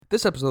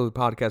This episode of the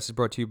podcast is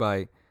brought to you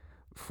by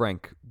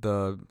Frank.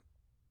 The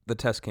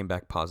test came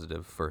back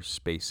positive for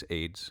space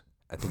AIDS.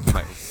 I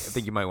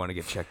think you might want to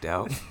get checked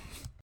out.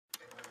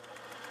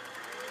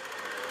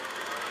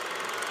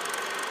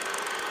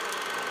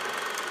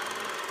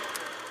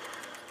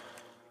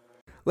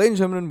 Ladies and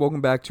gentlemen,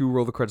 welcome back to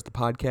Roll the Credits, the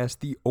podcast,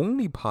 the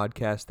only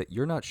podcast that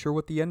you're not sure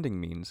what the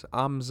ending means.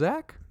 I'm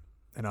Zach.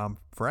 And I'm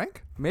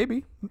Frank.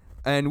 Maybe.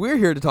 And we're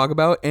here to talk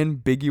about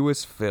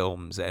ambiguous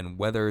films and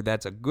whether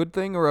that's a good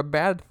thing or a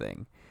bad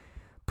thing.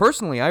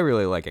 Personally, I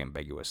really like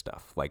ambiguous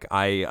stuff. Like,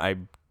 I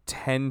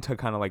tend to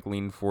kind of like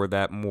lean for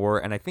that more.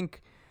 And I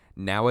think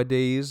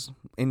nowadays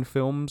in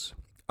films,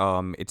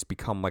 it's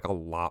become like a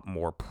lot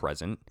more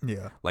present.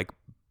 Yeah. Like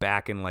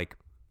back in like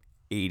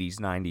 80s,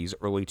 90s,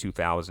 early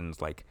 2000s,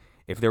 like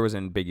if there was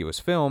an ambiguous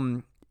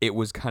film, it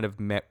was kind of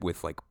met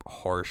with like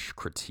harsh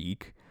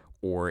critique,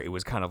 or it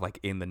was kind of like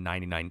in the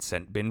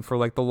 99-cent bin for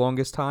like the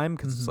longest time,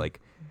 because it's like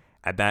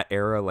at that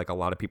era, like a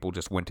lot of people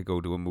just went to go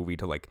to a movie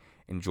to like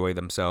enjoy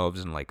themselves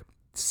and like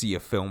see a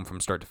film from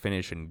start to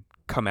finish and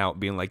come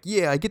out being like,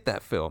 yeah, I get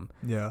that film.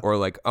 Yeah. Or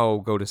like, oh,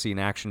 go to see an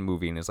action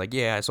movie and it's like,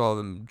 yeah, I saw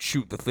them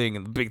shoot the thing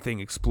and the big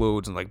thing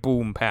explodes and like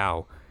boom,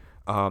 pow.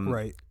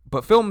 Right.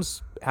 But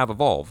films have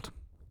evolved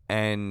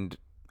and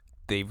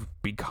they've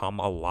become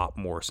a lot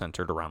more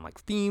centered around like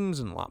themes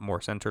and a lot more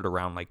centered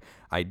around like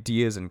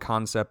ideas and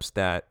concepts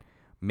that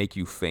make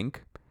you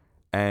think.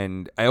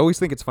 And I always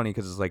think it's funny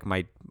because it's like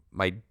my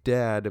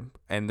dad,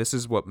 and this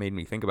is what made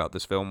me think about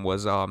this film,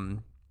 was I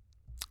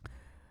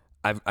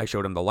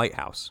showed him The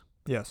Lighthouse.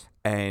 Yes.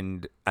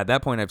 And at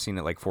that point, I've seen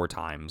it like 4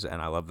 times,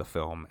 and I love the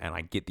film, and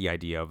I get the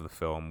idea of the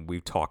film.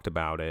 We've talked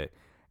about it.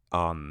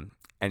 And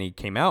he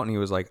came out, and he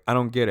was like, I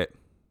don't get it.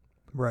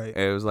 Right.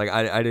 It was like,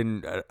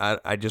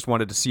 I just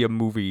wanted to see a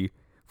movie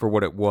for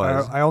what it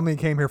was. I only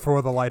came here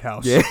for The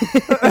Lighthouse. Yeah.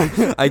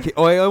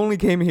 I only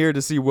came here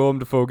to see Willem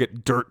Dafoe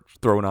get dirt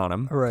thrown on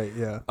him. Right,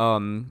 yeah.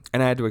 And I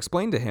had to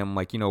explain to him,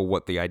 like, you know,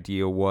 what the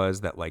idea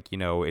was, that, like, you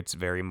know, it's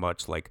very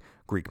much like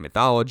Greek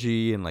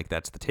mythology, and like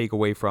that's the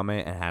takeaway from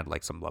it, and had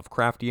like some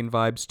Lovecraftian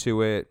vibes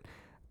to it.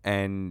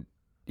 And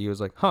he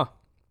was like, huh,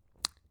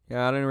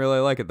 yeah, I didn't really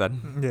like it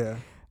then. Yeah.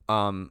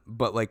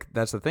 But like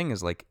that's the thing,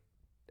 is like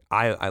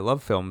I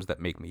love films that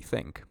make me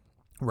think.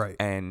 Right.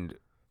 And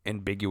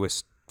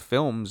ambiguous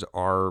films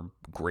are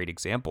great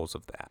examples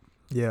of that.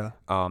 Yeah.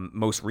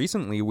 Most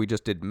recently we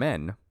just did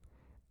Men,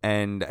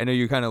 and I know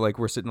you kind of like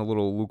were sitting a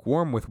little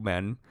lukewarm with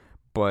Men,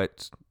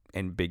 but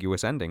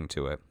ambiguous ending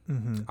to it.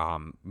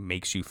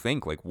 Makes you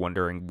think, like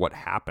wondering what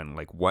happened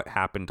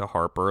to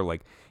Harper,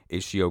 like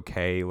is she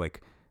okay, like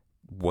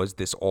was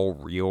this all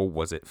real,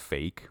 was it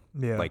fake?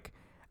 Yeah. Like,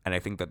 and I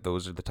think that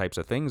those are the types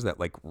of things that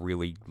like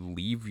really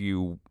leave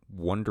you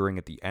wondering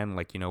at the end,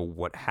 like, you know,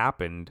 what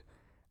happened,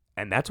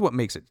 and that's what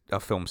makes it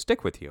a film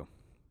stick with you.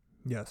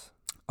 Yes.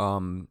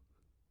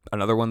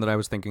 Another one that I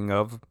was thinking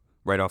of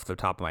right off the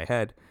top of my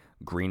head,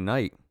 Green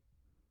Knight,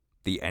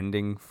 the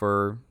ending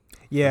for...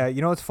 Yeah,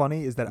 you know what's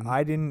funny is that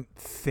I didn't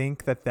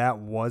think that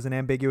was an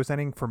ambiguous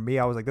ending. For me,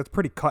 I was like, that's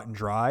pretty cut and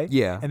dry.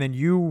 Yeah. And then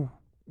you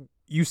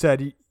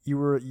said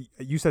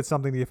you said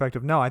something to the effect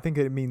of, no, I think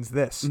it means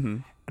this.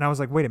 And I was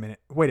like, wait a minute,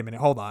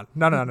 hold on.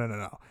 No.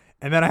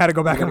 And then I had to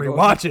go back and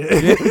rewatch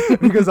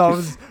it because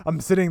I'm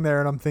sitting there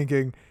and I'm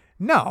thinking,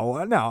 no.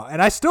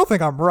 And I still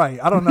think I'm right.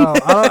 I don't know.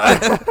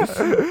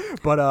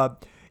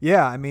 But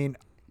yeah, I mean,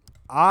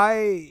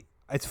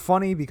 it's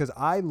funny because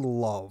I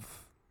love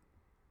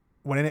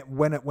when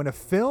a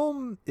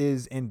film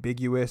is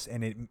ambiguous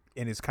and it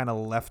is kind of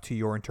left to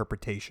your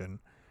interpretation.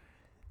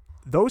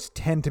 Those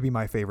tend to be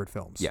my favorite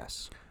films.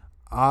 Yes.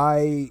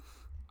 I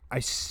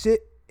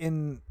sit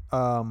in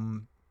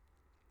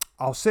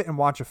I'll sit and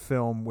watch a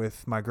film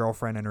with my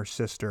girlfriend and her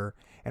sister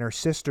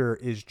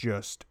is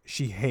just,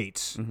 she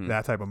hates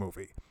that type of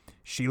movie.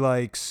 She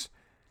likes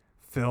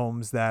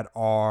films that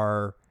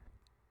are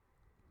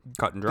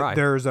cut and dry.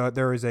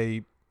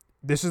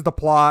 This is the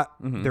plot.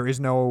 There is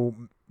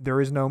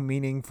no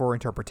meaning for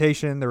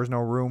interpretation. There is no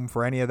room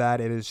for any of that.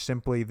 It is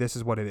simply, this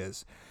is what it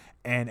is.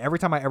 And every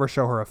time I ever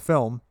show her a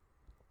film,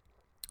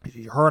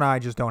 her and I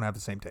just don't have the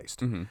same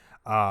taste. And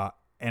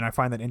I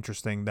find that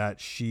interesting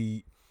that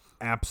she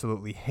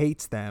absolutely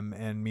hates them,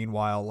 and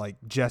meanwhile, like,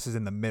 Jess is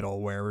in the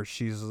middle where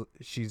she's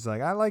like,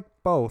 I like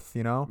both,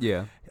 you know?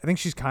 Yeah. I think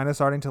she's kind of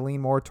starting to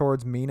lean more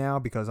towards me now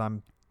because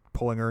I'm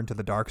pulling her into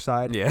the dark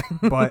side. Yeah.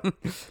 But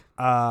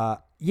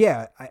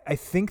yeah, I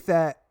think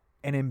that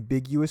an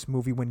ambiguous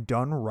movie, when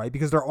done right,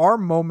 because there are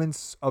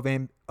moments of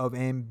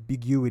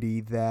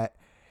ambiguity that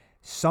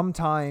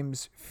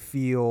sometimes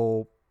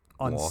feel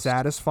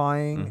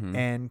unsatisfying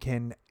and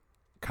can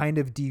kind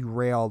of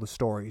derail the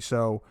story.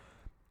 So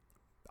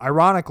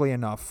ironically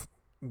enough,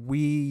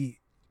 we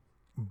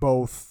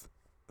both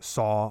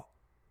saw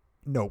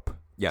Nope.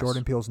 Yes.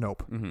 Jordan Peele's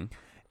Nope.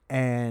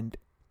 And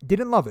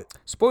didn't love it.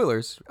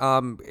 Spoilers.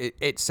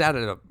 It sat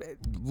at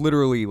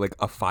literally like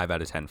a 5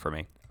 out of 10 for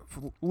me.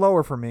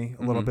 lower for me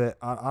a little bit.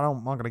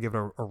 I'm not gonna give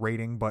it a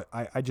rating, but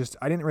I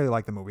didn't really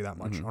like the movie that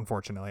much.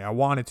 Unfortunately, I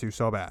wanted to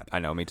so bad. I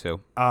know, me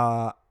too.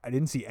 I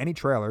didn't see any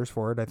trailers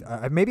for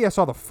it. Maybe I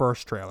saw the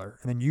first trailer,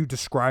 and then you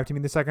described to me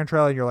the second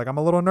trailer, and you're like, I'm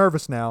a little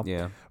nervous now.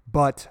 Yeah.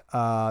 But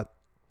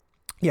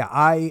yeah,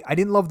 I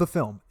didn't love the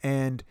film,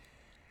 and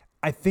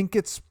I think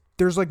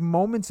there's like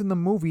moments in the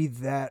movie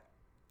that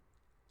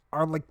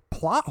are like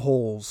plot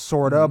holes,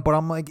 sort of. But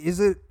I'm like, is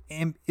it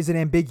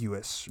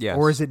ambiguous, Yes.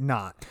 or is it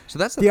not? So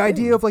that's The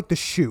idea of like the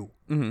shoe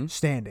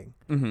standing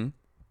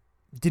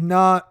did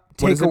not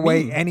What does take it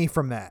away mean?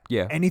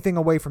 anything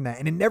away from that,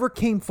 and it never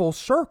came full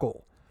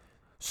circle.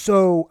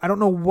 So I don't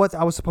know what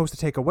I was supposed to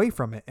take away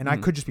from it, and I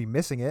could just be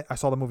missing it. I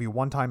saw the movie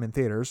one time in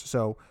theaters,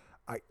 so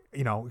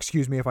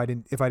excuse me if I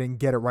didn't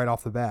get it right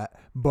off the bat.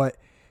 But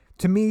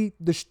to me,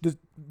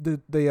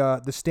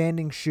 the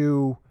standing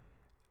shoe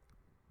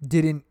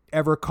didn't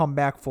ever come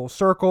back full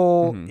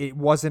circle. It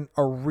wasn't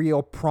a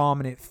real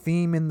prominent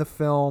theme in the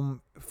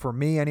film for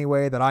me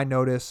anyway that I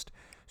noticed.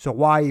 So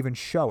why even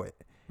show it?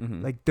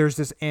 Like there's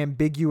this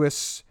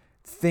ambiguous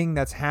thing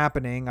that's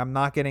happening. I'm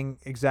not getting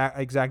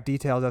exact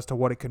details as to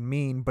what it could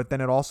mean, but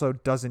then it also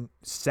doesn't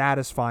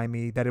satisfy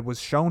me that it was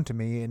shown to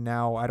me, and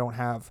now I don't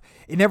have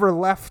it. Never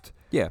left.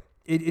 Yeah.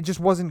 It just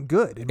wasn't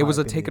good. It was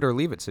a take it or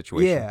leave it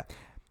situation. Yeah.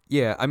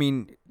 Yeah, I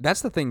mean,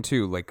 that's the thing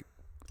too. Like,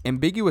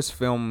 ambiguous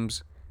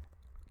films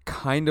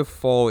kind of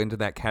fall into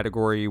that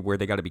category where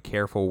they got to be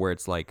careful, where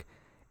it's like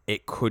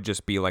it could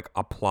just be like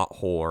a plot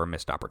hole or a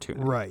missed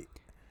opportunity. Right.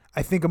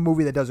 I think a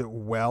movie that does it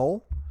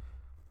well,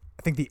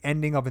 I think the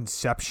ending of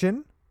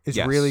Inception is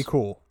really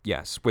cool.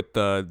 Yes, with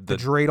the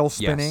dreidel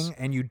spinning,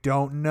 and you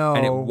don't know,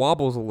 and it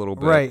wobbles a little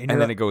bit, right?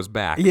 And then it goes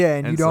back. Yeah,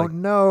 and you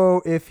don't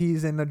know if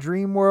he's in a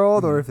dream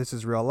world or if this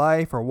is real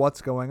life or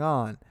what's going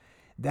on.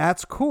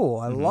 That's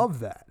cool. I love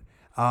that.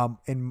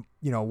 And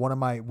one of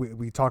my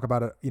we talk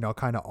about it,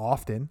 kind of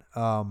often.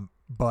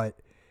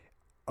 But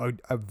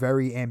a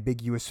very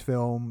ambiguous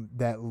film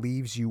that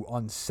leaves you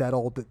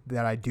unsettled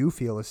that I do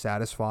feel is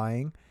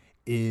satisfying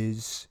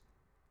is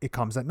It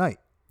Comes at Night.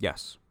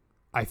 Yes.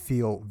 I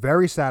feel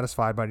very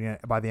satisfied by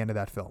the end of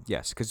that film.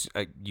 Yes, because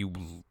you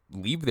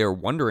leave there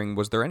wondering,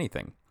 was there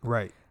anything?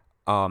 Right.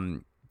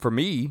 For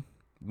me,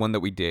 one that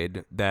we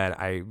did that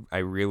I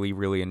really,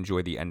 really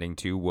enjoyed the ending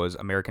to was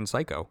American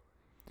Psycho.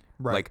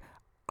 Right. Like,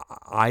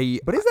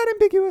 But is that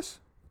ambiguous?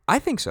 I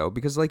think so,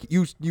 because like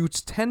you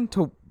tend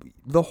to,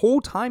 the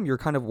whole time you're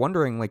kind of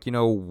wondering, like,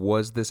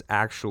 was this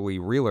actually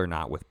real or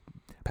not with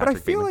Patrick But I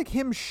feel Bateman. like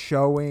him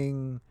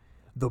showing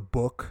the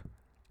book,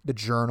 the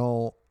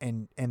journal,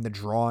 and the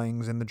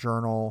drawings in the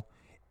journal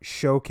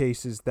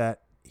showcases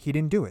that he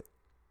didn't do it.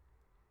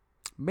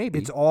 Maybe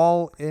It's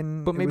all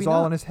in, But it maybe was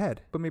all not. in his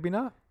head. but maybe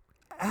not.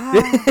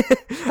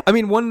 I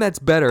mean, one that's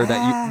better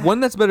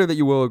that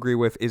you will agree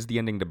with is the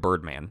ending to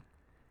Birdman.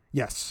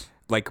 Yes.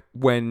 Like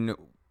when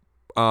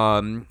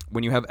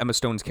you have Emma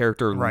Stone's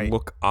character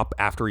look up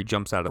after he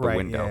jumps out of the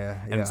window,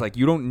 and it's like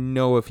you don't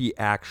know if he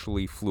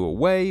actually flew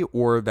away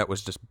or that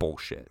was just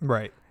bullshit.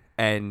 Right.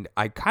 And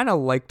I kind of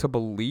like to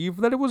believe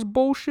that it was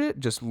bullshit,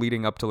 just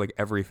leading up to like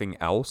everything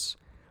else.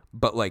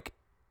 But like,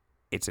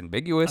 it's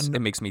ambiguous. It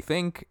makes me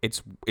think.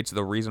 It's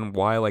the reason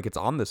why like it's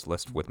on this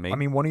list with me. I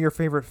mean, one of your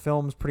favorite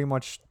films pretty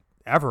much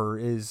ever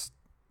is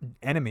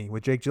Enemy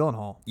with Jake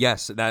Gyllenhaal.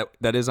 Yes,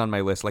 that is on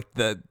my list. Like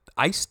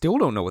I still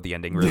don't know what the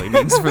ending really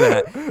means for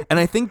that. And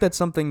I think that's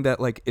something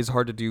that like is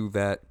hard to do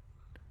that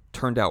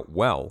turned out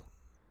well.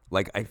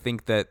 Like I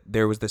think that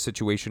there was the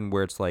situation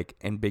where it's like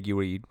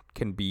ambiguity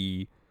can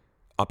be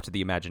up to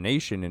the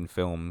imagination in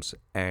films,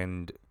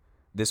 and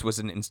this was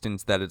an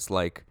instance that it's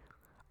like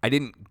I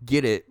didn't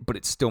get it, but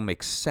it still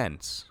makes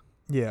sense.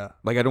 Yeah.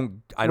 Like I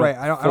don't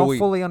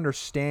fully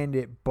understand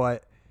it,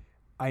 but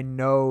I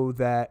know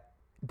that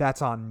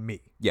that's on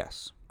me.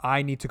 Yes.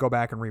 I need to go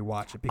back and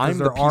rewatch it because I'm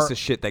the piece of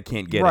shit that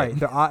can't get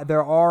it. Right.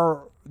 There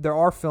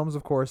are films,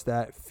 of course,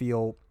 that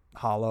feel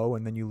hollow,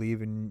 and then you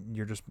leave and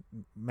you're just,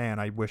 man,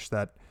 I wish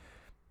that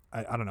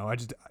I don't know. I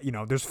just,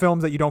 there's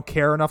films that you don't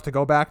care enough to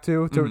go back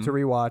to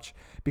rewatch,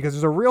 because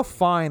there's a real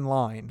fine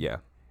line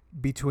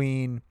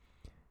between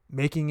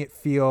making it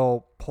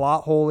feel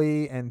plot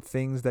holy and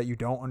things that you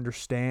don't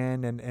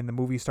understand, and the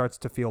movie starts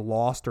to feel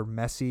lost or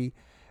messy,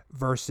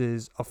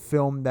 versus a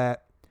film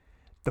that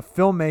the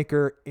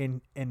filmmaker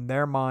in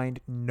their mind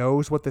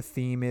knows what the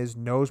theme is,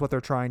 knows what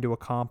they're trying to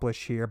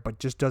accomplish here, but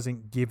just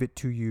doesn't give it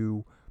to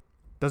you,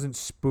 doesn't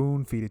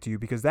spoon feed it to you,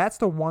 because that's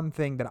the one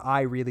thing that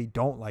I really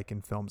don't like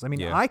in films. I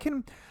mean, I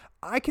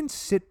can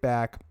sit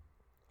back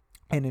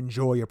and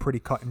enjoy a pretty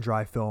cut and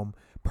dry film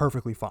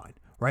perfectly fine,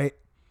 right?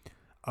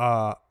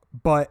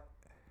 But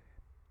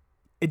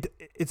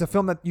it's a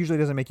film that usually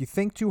doesn't make you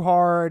think too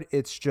hard.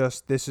 It's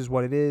just, this is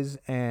what it is,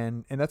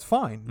 and that's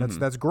fine.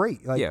 That's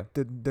great. Like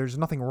there's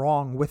nothing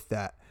wrong with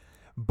that.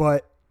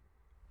 But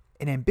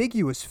an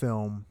ambiguous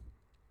film,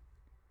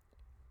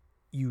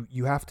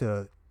 you have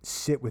to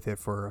sit with it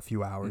for a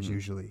few hours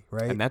usually,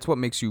 right? And that's what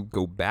makes you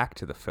go back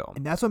to the film.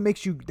 And that's what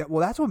makes you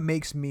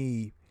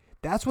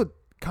that's what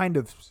kind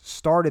of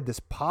started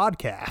this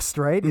podcast,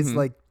 right? It's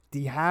like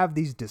have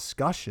these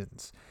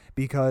discussions,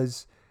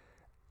 because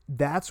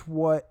that's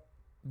what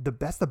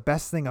that's the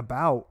best thing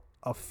about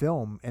a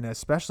film, and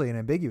especially an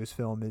ambiguous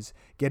film, is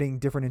getting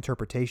different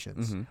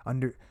interpretations.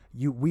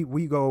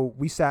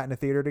 We sat in a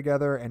theater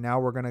together, and now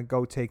we're gonna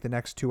go take the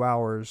next 2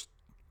 hours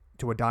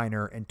to a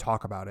diner and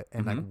talk about it,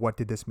 and like, what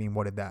did this mean?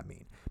 What did that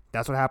mean?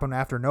 That's what happened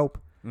after Nope.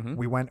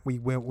 We went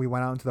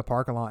out into the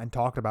parking lot and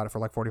talked about it for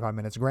like 45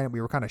 minutes. Granted, we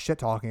were kind of shit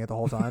talking it the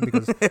whole time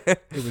because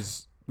it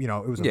was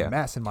a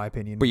mess in my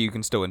opinion. But you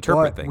can still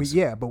interpret things.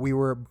 But we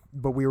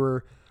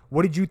were.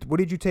 What did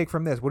you take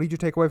from this? What did you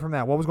take away from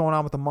that? What was going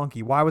on with the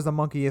monkey? Why was the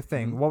monkey a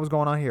thing? What was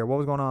going on here? What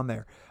was going on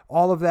there?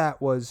 All of that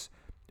was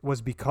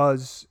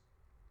because,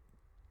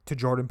 to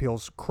Jordan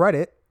Peele's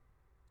credit,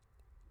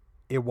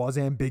 it was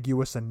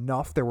ambiguous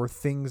enough. There were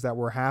things that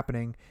were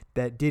happening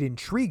that did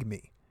intrigue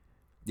me.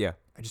 Yeah.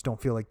 I just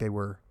don't feel like they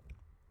were.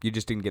 You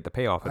just didn't get the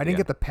payoff. I didn't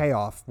get the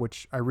payoff,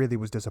 which I really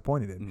was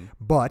disappointed in.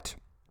 But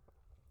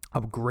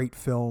a great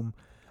film,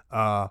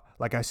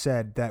 like I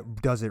said,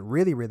 that does it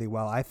really, really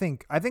well. I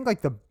think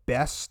like the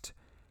best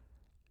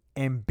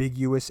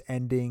ambiguous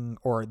ending,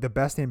 or the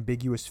best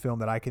ambiguous film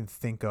that I can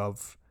think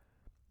of,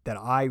 that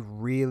I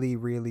really,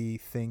 really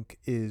think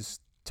is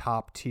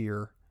top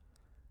tier,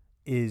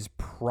 is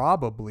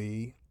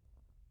probably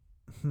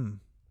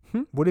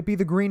would it be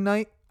The Green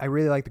Knight? I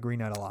really like The Green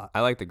Knight a lot.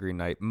 I like The Green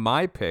Knight.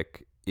 My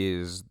pick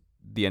is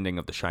the ending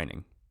of The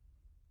Shining,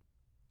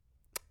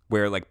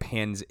 where it like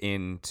pans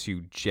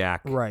into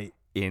Jack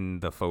in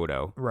the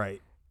photo.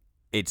 Right.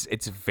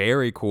 It's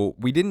very cool.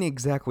 We didn't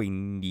exactly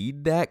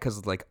need that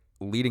because like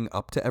leading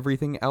up to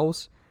everything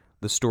else,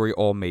 the story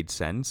all made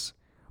sense.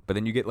 But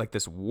then you get like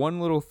this one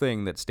little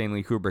thing that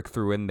Stanley Kubrick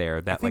threw in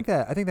there that I think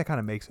that kind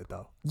of makes it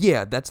though.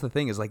 Yeah, that's the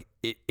thing, is like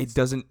it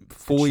doesn't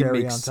fully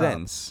cherry make on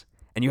sense.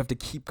 And you have to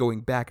keep going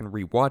back and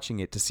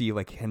rewatching it to see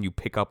like, can you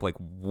pick up like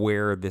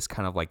where this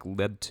kind of like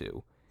led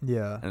to?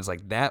 Yeah. And it's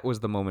like, that was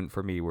the moment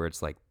for me where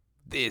it's like,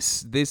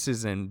 this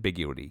is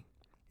ambiguity.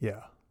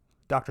 Yeah.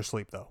 Dr.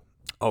 Sleep though.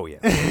 Oh yeah.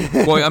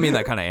 Well, I mean,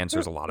 that kind of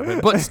answers a lot of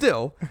it, but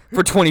still,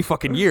 for 20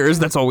 fucking years,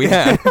 that's all we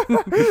had.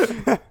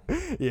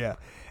 Yeah.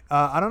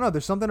 I don't know.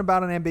 There's something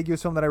about an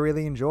ambiguous film that I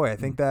really enjoy. I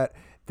think that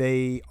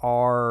they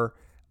are,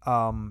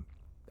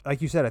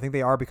 like you said, I think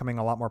they are becoming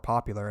a lot more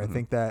popular. I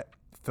think that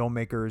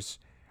filmmakers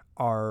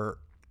are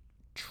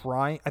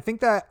trying. I think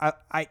that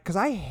because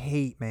I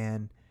hate,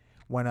 man,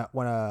 when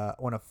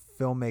a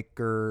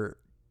filmmaker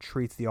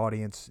treats the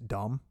audience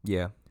dumb.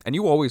 Yeah. And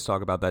you always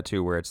talk about that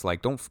too, where it's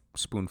like, don't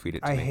spoon feed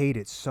it to me. I hate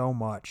it so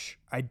much.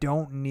 I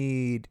don't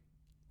need,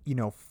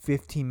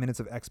 15 minutes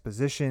of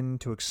exposition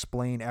to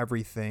explain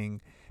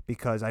everything,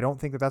 because I don't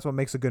think that that's what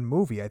makes a good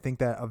movie. I think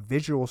that a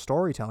visual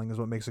storytelling is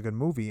what makes a good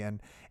movie,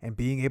 and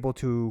being able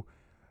to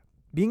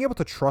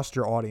trust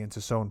your audience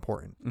is so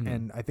important.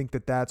 And I think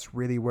that that's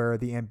really where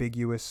the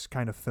ambiguous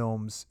kind of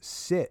films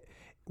sit,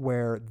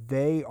 where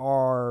they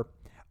are,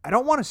 I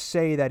don't want to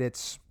say that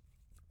it's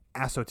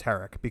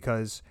esoteric,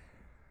 because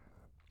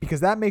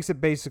that makes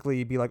it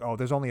basically be like, oh,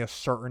 there's only a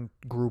certain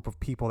group of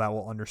people that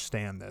will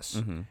understand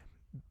this.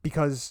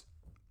 Because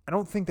I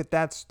don't think that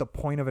that's the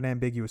point of an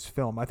ambiguous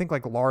film. I think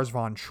like Lars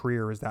von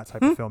Trier is that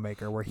type of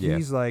filmmaker, where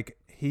he's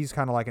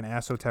kind of like an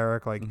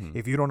esoteric, like,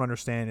 if you don't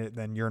understand it,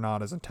 then you're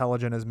not as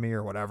intelligent as me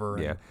or whatever.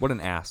 Yeah. What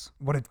an ass.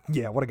 What a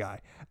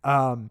guy.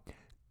 I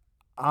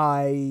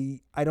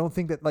don't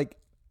think that, like,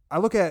 I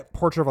look at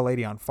Portrait of a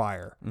Lady on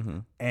Fire,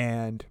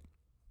 and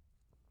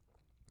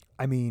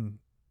I mean,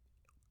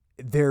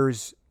 there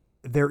is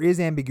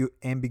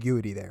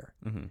ambiguity there.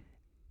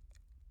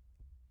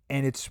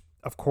 And it's,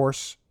 of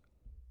course,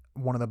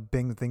 one of the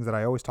big things that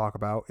I always talk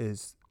about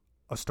is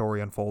a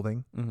story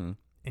unfolding,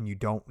 and you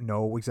don't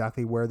know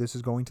exactly where this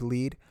is going to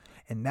lead.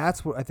 And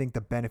that's what I think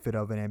the benefit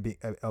of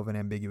an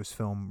ambiguous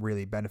film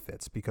really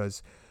benefits,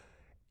 because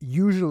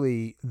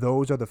usually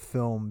those are the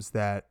films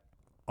that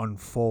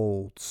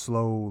unfold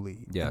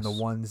slowly, and the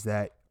ones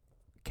that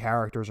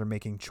characters are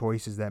making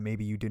choices that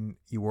maybe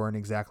you weren't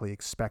exactly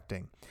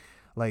expecting.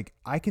 Like,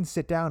 I can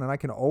sit down and I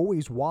can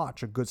always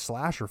watch a good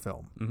slasher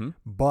film,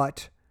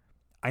 but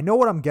I know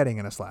what I'm getting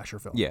in a slasher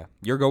film. Yeah,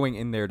 you're going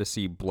in there to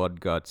see blood,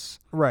 guts,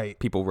 right?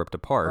 People ripped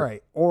apart,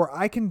 right? Or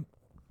I can,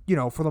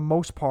 for the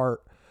most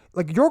part,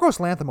 like Yorgos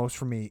Lanthimos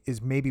for me is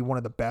maybe one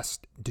of the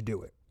best to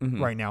do it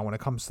right now when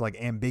it comes to like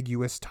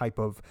ambiguous type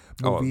of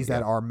movies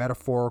that are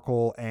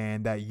metaphorical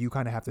and that you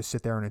kind of have to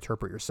sit there and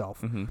interpret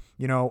yourself.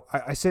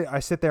 I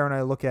sit there and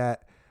I look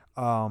at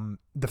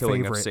the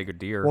Killing Favorite. of Sacred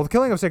Deer. Well, The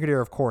Killing of Sacred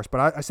Deer, of course,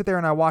 but I sit there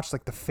and I watch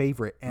like The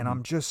Favorite, and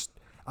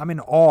I'm in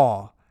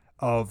awe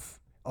of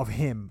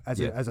him as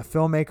a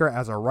filmmaker,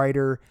 as a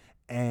writer,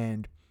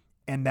 and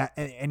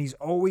he's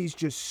always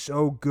just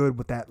so good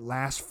with that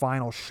last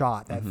final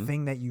shot, that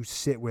thing that you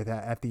sit with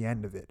at the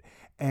end of it.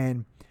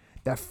 And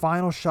that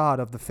final shot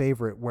of The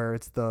Favorite, where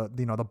it's the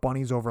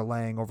bunnies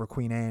overlaying over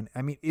Queen Anne.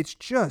 I mean, it's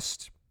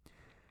just,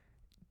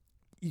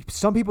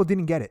 some people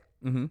didn't get it.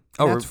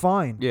 Oh, that's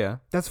fine. Yeah,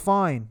 that's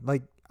fine.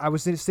 Like, I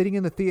was sitting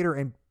in the theater,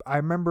 and I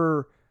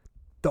remember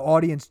the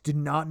audience did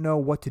not know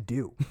what to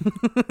do.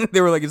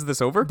 They were like, "Is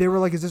this over?" They were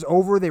like, "Is this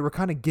over?" They were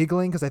kind of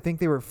giggling because I think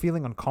they were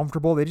feeling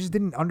uncomfortable. They just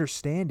didn't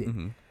understand it.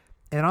 Mm-hmm.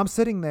 And I'm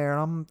sitting there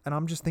and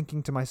I'm just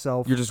thinking to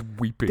myself, You're just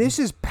weeping. this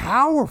is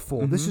powerful.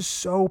 Mm-hmm. This is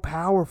so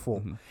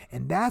powerful.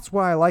 And that's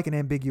why I like an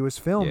ambiguous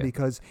film, Yeah.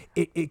 because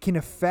it can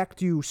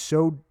affect you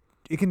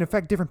it can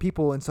affect different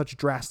people in such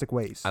drastic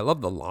ways. I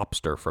love the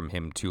lobster from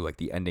him too, like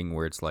the ending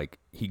where it's like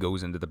he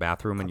goes into the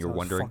bathroom and you're Those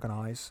wondering. fucking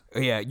eyes.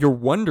 Yeah, you're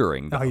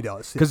wondering. No, he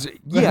does. Because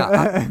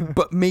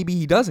but maybe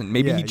he doesn't.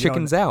 Maybe Yeah, he you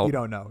chickens don't- out. You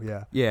don't know.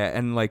 Yeah. Yeah,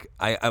 and like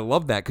I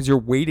love that because you're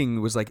waiting.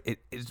 Was like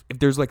if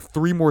there's like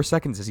 3 more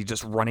seconds, is he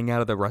just running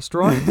out of the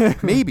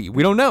restaurant? Maybe,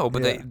 we don't know,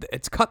 but Yeah.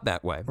 it's cut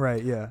that way.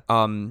 Right. Yeah.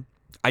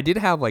 I did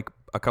have like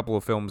a couple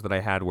of films that I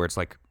had where it's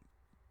like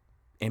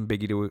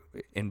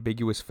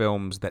ambiguous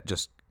films that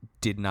just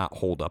did not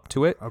hold up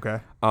to it. Okay.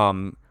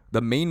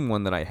 The main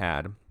one that I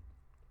had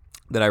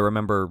that I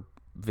remember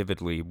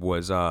vividly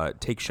was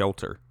Take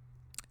Shelter.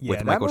 Yeah. with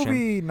That Michael Shannon.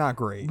 movie, not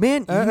great.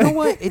 Man, you know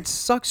what? It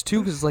sucks too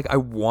because like I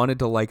wanted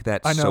to like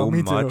that I know, so me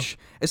too. much,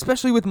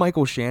 especially with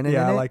Michael Shannon.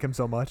 Yeah, in I it. like him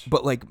so much.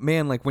 But like,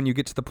 man, like when you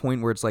get to the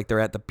point where it's like they're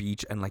at the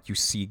beach and like you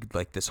see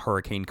like this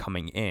hurricane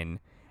coming in,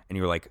 and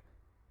you're like,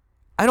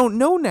 I don't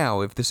know now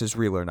if this is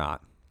real or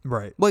not.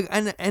 Right. Like,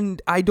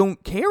 and I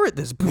don't care at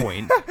this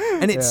point,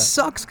 and it Yeah.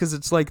 sucks because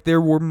it's like there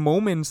were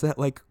moments that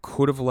like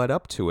could have led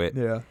up to it,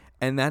 Yeah.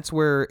 and that's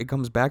where it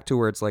comes back to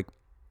where it's like,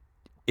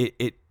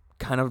 it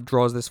kind of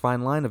draws this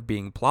fine line of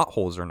being plot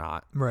holes or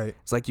not. Right.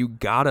 It's like you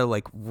gotta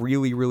like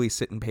really, really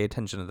sit and pay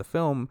attention to the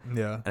film.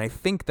 Yeah. And I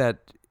think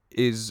that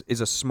is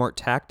a smart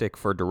tactic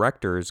for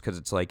directors because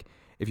it's like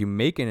if you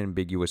make an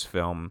ambiguous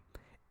film,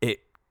 it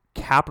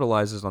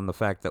capitalizes on the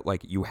fact that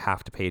like you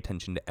have to pay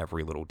attention to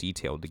every little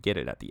detail to get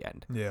it at the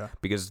end. Yeah.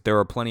 Because there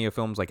are plenty of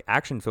films like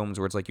action films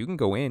where it's like you can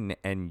go in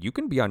and you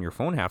can be on your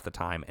phone half the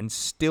time and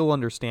still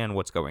understand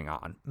what's going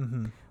on.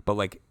 Mm-hmm. But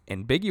like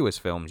ambiguous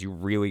films, you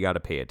really got to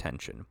pay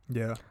attention.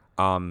 Yeah.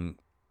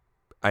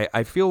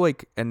 I feel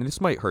like, and this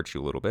might hurt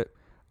you a little bit,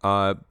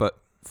 but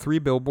 3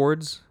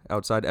 Billboards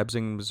Outside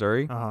Ebbing,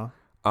 Missouri,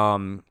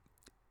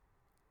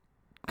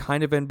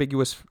 kind of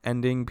ambiguous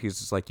ending because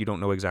it's like you don't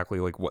know exactly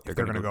like what If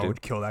they're they're gonna gonna go go do.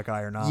 kill that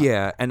guy or not.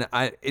 Yeah, and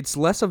it's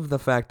less of the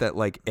fact that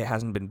like it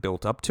hasn't been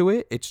built up to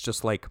it. It's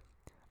just like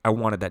I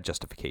wanted that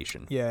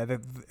justification. Yeah.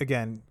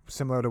 Again,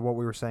 similar to what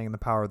we were saying in The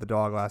Power of the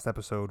Dog last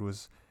episode,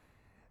 was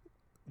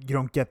you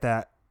don't get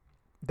that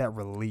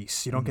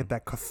release. You don't get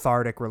that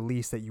cathartic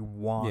release that you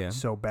want Yeah.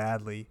 so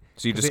badly.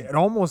 So you 'Cause just it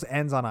almost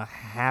ends on a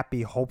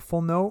happy,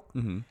 hopeful note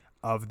Mhm.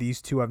 of these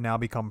two have now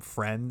become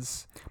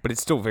friends. But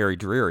it's still very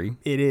dreary.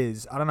 It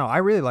is. I don't know. I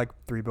really like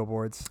 3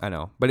 Billboards. I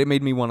know, but it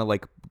made me want to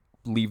like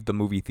leave the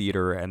movie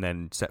theater and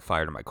then set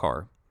fire to my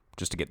car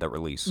just to get that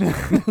release.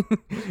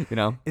 You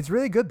know? It's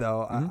really good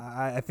though. Mhm.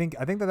 I think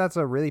that that's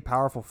a really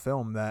powerful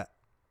film that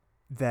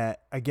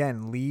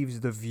again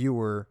leaves the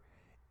viewer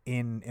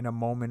in a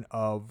moment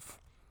of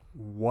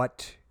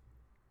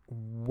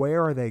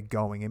where are they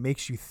going? It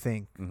makes you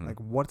think like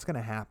what's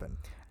gonna happen.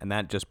 And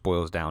that just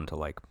boils down to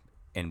like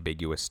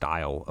ambiguous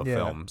style of Yeah.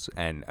 films.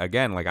 And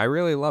again, like I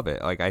really love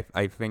it. Like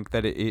I think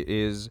that it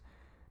is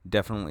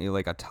definitely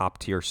like a top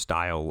tier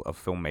style of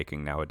filmmaking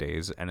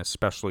nowadays, and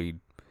especially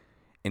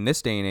in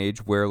this day and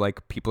age where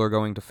like people are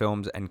going to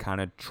films and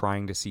kind of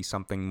trying to see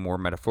something more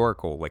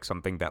metaphorical, like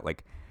something that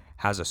like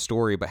has a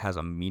story but has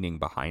a meaning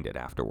behind it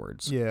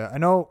afterwards. Yeah, I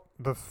know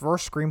the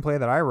first screenplay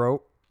that I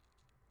wrote,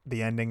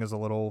 the ending is a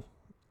little,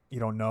 you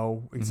don't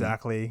know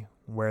exactly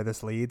where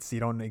this leads. You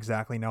don't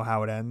exactly know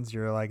how it ends.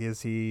 You're like,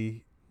 is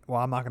he? Well,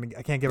 I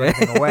can't give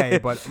anything away,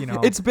 but you know,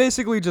 It's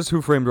basically just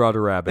Who Framed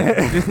Roger Rabbit.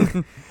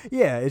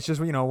 yeah, it's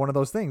just, you know, one of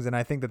those things. And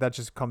I think that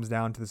just comes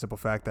down to the simple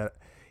fact that,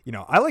 you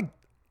know, I like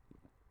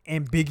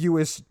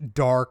ambiguous,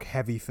 dark,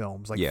 heavy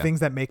films, like Yeah. things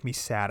that make me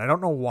sad. I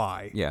don't know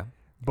why, Yeah.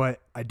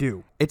 but I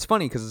do. It's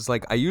funny because it's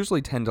like I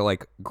usually tend to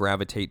like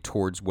gravitate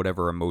towards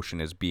whatever emotion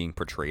is being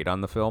portrayed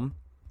on the film.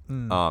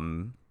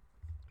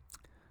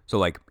 So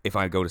like if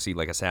I go to see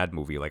like a sad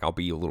movie, like I'll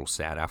be a little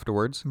sad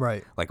afterwards.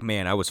 Right. Like,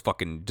 man, I was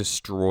fucking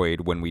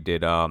destroyed when we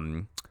did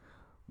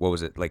what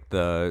was it? Like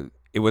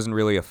it wasn't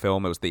really a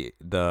film, it was the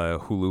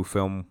Hulu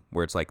film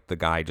where it's like the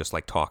guy just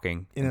like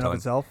talking In and of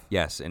itself?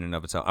 Yes, in and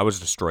of itself. I was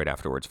destroyed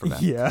afterwards for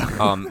that.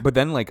 Yeah. But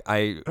then like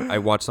I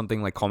watched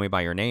something like Call Me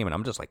by Your Name and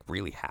I'm just like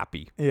really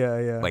happy. Yeah,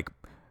 yeah. Like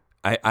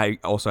I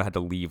also had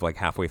to leave like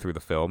halfway through the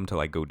film to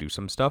like go do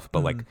some stuff, but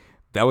Mm-hmm. like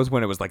that was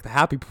when it was like the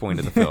happy point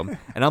of the film,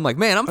 and I'm like,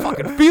 man, I'm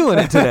fucking feeling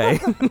it today.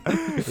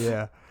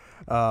 yeah.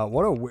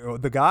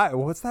 The guy,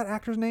 what's that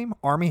actor's name?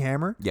 Armie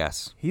Hammer?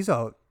 Yes. He's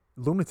a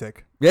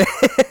lunatic. Yeah.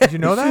 Did you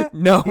know that?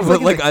 No, He's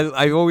but like like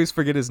I always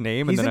forget his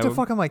name, He's and then into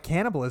fucking like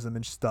cannibalism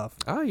and stuff.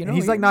 Oh, you And know,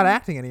 he's like he- not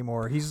acting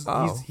anymore.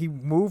 Oh. He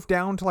moved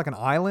down to like an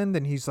island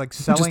and he's like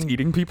selling just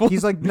eating people.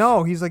 He's like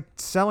no, he's like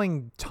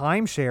selling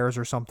timeshares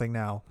or something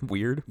now.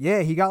 Weird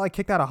Yeah, he got like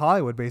kicked out of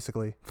Hollywood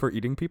basically. for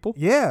eating people.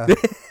 Yeah,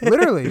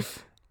 literally.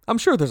 I'm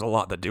sure there's a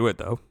lot that do it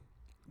though.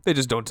 They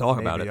just don't talk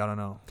about Maybe, it. I don't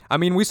know. I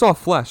mean, we saw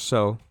Flesh,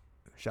 so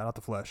Shout out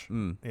to Flesh.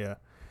 mm. Yeah.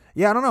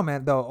 Yeah, I don't know,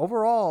 man. Though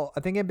overall, I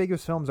think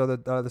ambiguous films are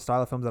the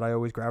style of films that I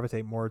always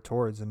gravitate more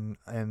towards, and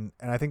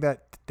I think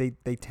that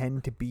they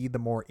tend to be the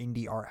more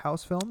indie art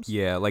house films.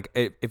 Yeah, like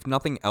if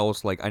nothing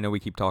else, like I know we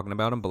keep talking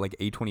about them, but like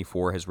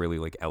A24 has really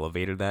like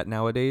elevated that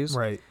nowadays.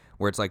 Right.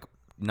 Where it's like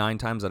 9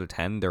 times out of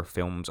 10 their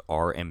films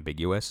are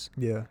ambiguous.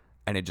 Yeah.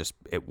 And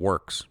it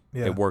works.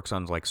 Yeah. It works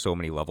on like so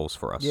many levels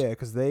for us. Yeah,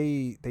 because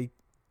they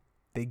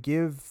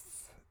give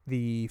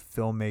the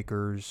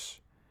filmmakers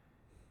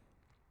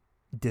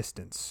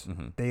distance.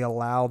 Mm-hmm. They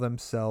allow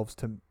themselves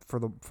to,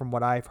 from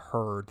what I've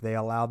heard, they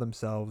allow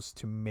themselves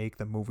to make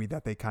the movie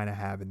that they kind of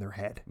have in their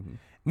head. Mm-hmm.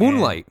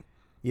 Moonlight.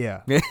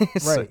 Yeah. Right.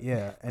 Right.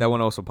 Yeah. And that one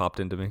also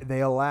popped into me.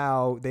 They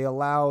allow the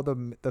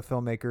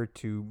filmmaker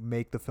to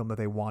make the film that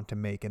they want to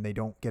make, and they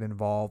don't get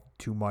involved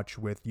too much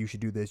with you should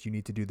do this, you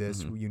need to do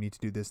this, Mm-hmm. you need to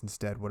do this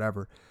instead,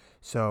 whatever.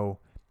 So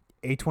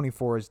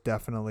A24 has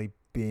definitely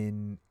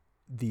been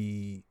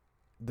the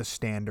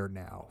standard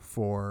now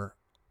for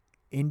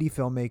indie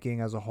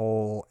filmmaking as a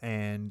whole,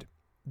 and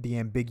the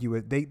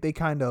ambiguous they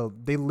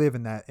live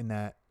in that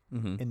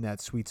Mm-hmm. in that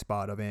sweet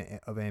spot of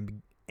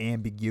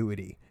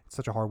ambiguity. It's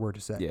such a hard word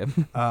to say.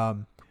 Yeah.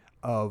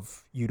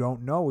 Of you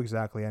don't know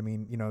exactly. I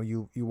mean,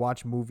 you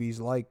watch movies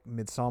like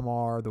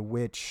Midsommar, The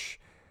Witch,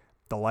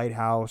 The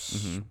Lighthouse,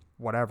 Mm-hmm.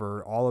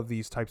 whatever, all of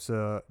these types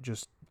of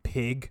just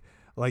Pig.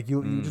 Like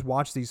you just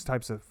watch these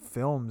types of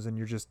films and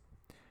you're just,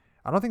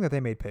 I don't think that they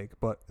made Pig,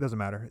 but it doesn't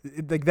matter.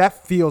 Like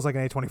that feels like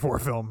an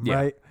A24 film, Yeah.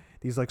 right?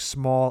 These like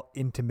small,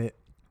 intimate,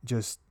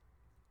 just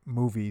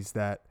movies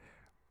that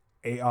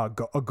a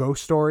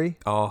ghost story,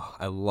 Oh,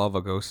 I love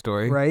a ghost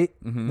story. right?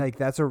 Mm-hmm. Like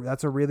that's a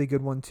really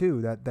good one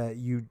too.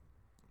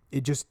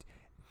 It just,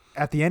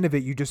 at the end of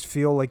it, you just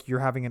feel like you're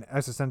having an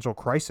existential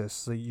crisis.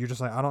 So you're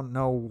just like, I don't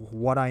know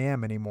what I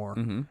am anymore,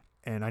 Mm-hmm.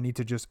 and I need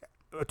to just.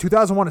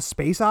 2001: A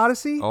Space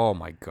Odyssey. Oh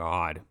my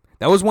God.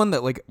 That was one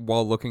that like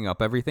while looking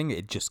up everything,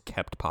 it just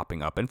kept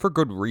popping up, and for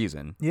good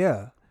reason.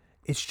 Yeah,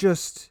 it's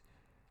just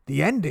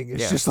the ending.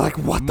 It's Yeah. just like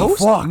what the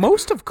fuck.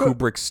 Most of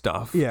Kubrick's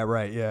stuff. Yeah,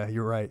 right. Yeah,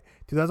 you're right.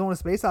 2001: A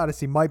Space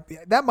Odyssey might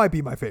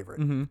be my favorite.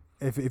 Mm-hmm.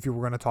 If you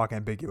were going to talk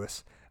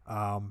ambiguous,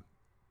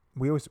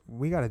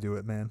 we got to do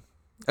it, man.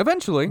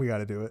 Eventually, We got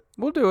to do it.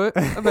 we'll do it.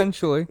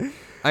 Eventually,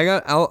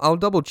 I'll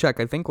double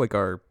check. I think like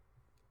our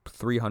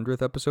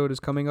 300th episode is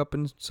coming up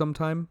in some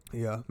time.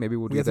 Yeah, Maybe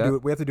we'll we do have that. to do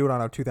it. We have to do it on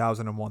our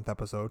 2001th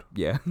episode.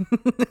 Yeah.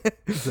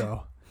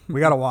 So we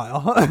got a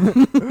while.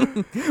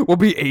 We'll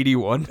be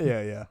 81.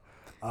 Yeah.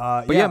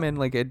 But yeah, man,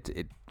 like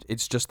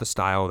it's just the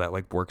style that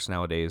like works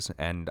nowadays,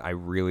 and I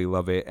really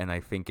love it, and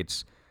I think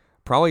it's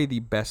probably the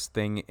best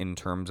thing in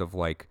terms of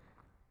like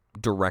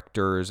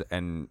directors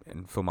and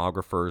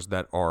filmographers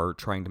that are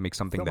trying to make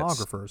something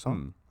Filmographers,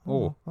 huh?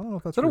 Oh, I don't know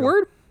if that's is that a real.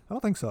 word? I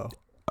don't think so.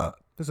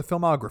 There's a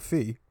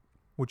filmography,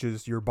 which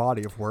is your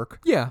body of work.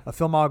 Yeah, A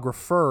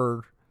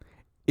filmographer,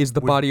 is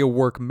the body of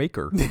work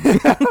maker.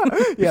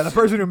 yeah, the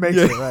person who makes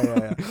it.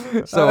 Right,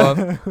 yeah.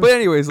 So, but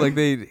anyways,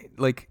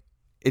 like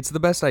it's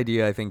the best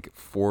idea I think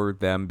for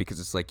them,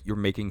 because it's like you're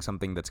making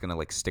something that's gonna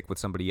like stick with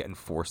somebody and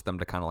force them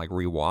to kind of like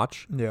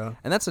rewatch. Yeah.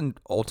 And that's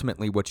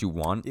ultimately what you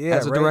want Yeah,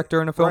 as a right, director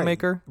and a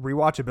filmmaker. Right.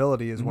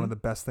 Rewatchability is one of the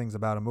best things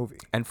about a movie.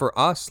 And for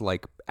us,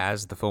 like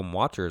as the film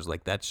watchers,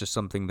 like that's just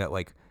something that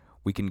like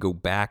we can go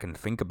back and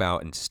think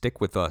about and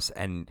stick with us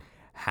and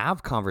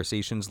have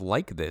conversations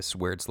like this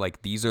where it's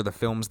like these are the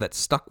films that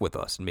stuck with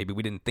us, and maybe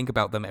we didn't think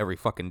about them every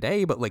fucking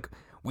day, but like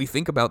we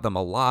think about them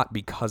a lot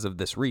because of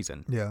this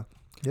reason. Yeah.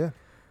 Yeah.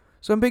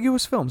 So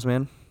ambiguous films,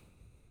 man.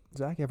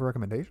 Zach, you have a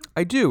recommendation?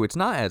 I do. It's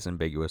not as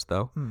ambiguous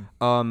though.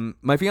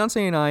 My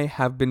fiance and I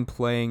have been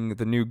playing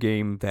the new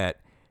game that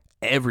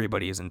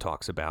everybody is in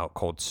talks about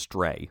called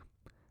Stray.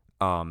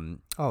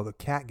 Oh, the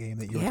cat game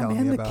that you were Yeah, telling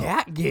man, me the about.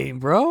 cat game,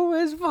 bro,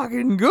 is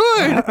fucking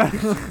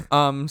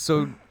good.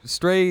 So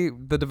Stray,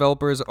 the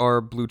developers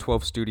are Blue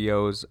 12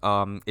 Studios.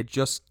 It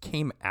just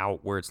came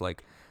out where it's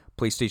like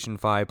PlayStation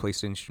 5,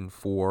 PlayStation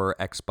 4,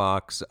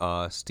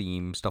 Xbox,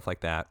 Steam, stuff like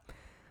that.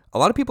 A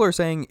lot of people are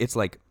saying it's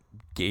like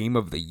game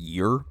of the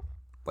year,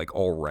 like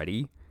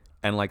already.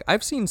 And like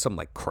I've seen some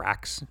like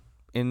cracks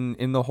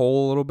in the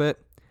hole a little bit,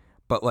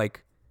 but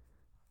like,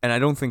 and I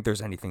don't think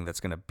there's anything that's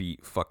gonna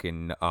beat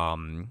fucking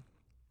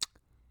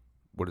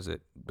what is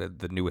it?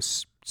 The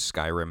newest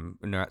Skyrim,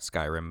 not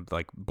Skyrim,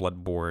 like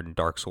Bloodborne,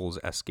 Dark Souls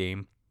S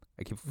game.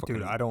 I keep fucking.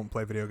 Dude, I don't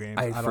play video games.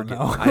 I don't forget.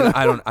 know.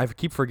 I don't. I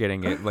keep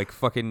forgetting it. Like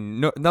fucking.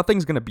 No,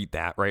 nothing's gonna beat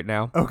that right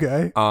now.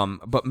 Okay.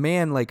 But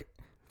man, like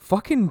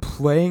fucking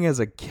playing as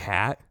a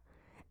cat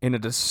in a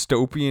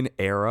dystopian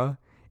era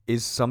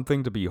is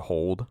something to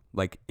behold.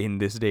 Like in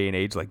this day and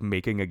age, like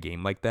making a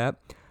game like that.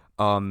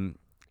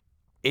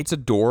 It's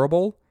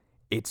adorable.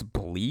 It's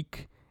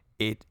bleak.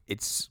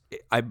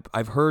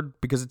 I've heard,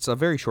 because it's a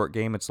very short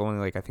game. It's only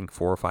like I think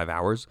 4 or 5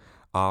 hours.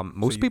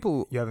 Most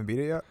people. You haven't beat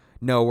it yet?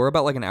 No, we're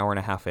about like an hour and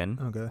a half in.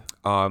 Okay.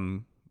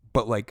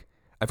 But like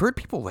I've heard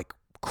people like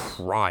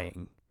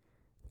crying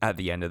at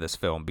the end of this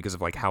film because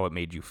of like how it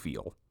made you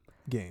feel.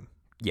 Game,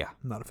 Yeah,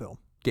 not a film.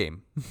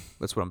 game.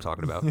 That's what I'm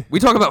talking about. We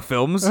talk about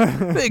films.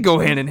 They go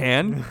hand in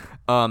hand.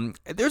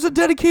 There's a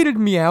dedicated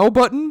meow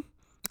button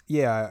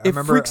Yeah, I It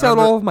remember. freaks out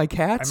all of my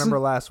cats. I remember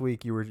last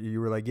week you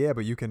were like, yeah,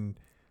 but you can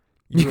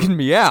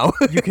meow.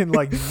 you can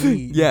like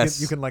knee.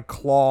 Yes. You can like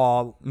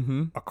claw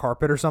Mm-hmm. a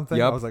carpet or something.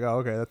 Yep. I was like, oh,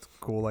 okay, that's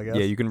cool. I guess.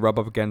 Yeah, you can rub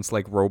up against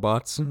like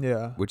robots,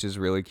 Yeah. which is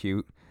really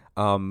cute.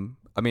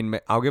 I mean,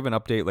 I'll give an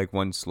update like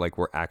once like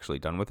we're actually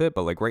done with it,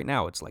 but like right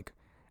now it's like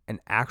an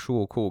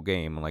actual cool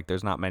game. Like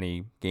there's not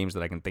many games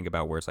that I can think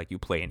about where it's like you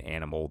play an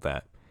animal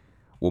that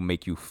will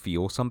make you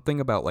feel something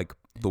about like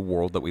the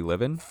world that we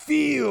live in.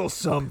 Feel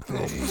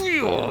something.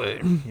 Feel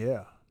it.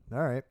 Yeah.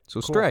 All right. So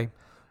Cool. Stray.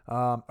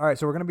 All right.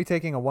 So we're gonna be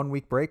taking a 1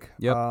 week break.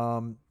 Yep.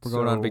 We're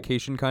going on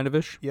vacation kind of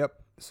ish. Yep.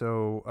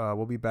 So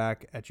we'll be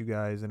back at you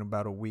guys in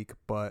about a week.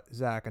 But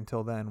Zach,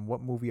 until then,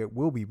 what movie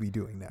will we be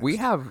doing next? We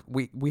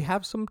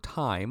have some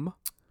time.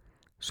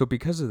 So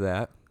because of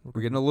that,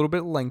 we're getting a little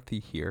bit lengthy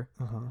here.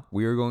 Uh-huh.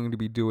 We are going to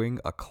be doing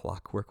A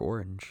Clockwork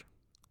Orange.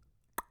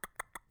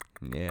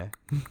 Yeah.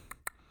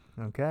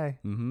 Okay.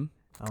 Mm-hmm.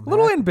 I'm A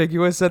little happy.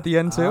 ambiguous at the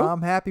end too.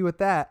 I'm happy with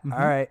that. Mhm.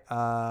 All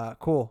right.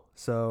 Cool.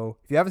 So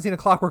if you haven't seen A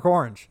Clockwork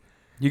Orange,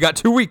 You got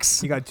 2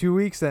 weeks. you got 2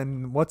 weeks,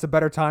 and what's a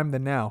better time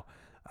than now?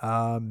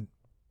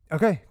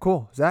 Okay.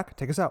 Cool. Zach,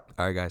 take us out.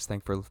 All right, guys.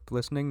 Thanks for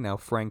listening. Now,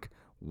 Frank,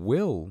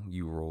 will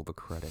you roll the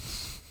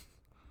credits?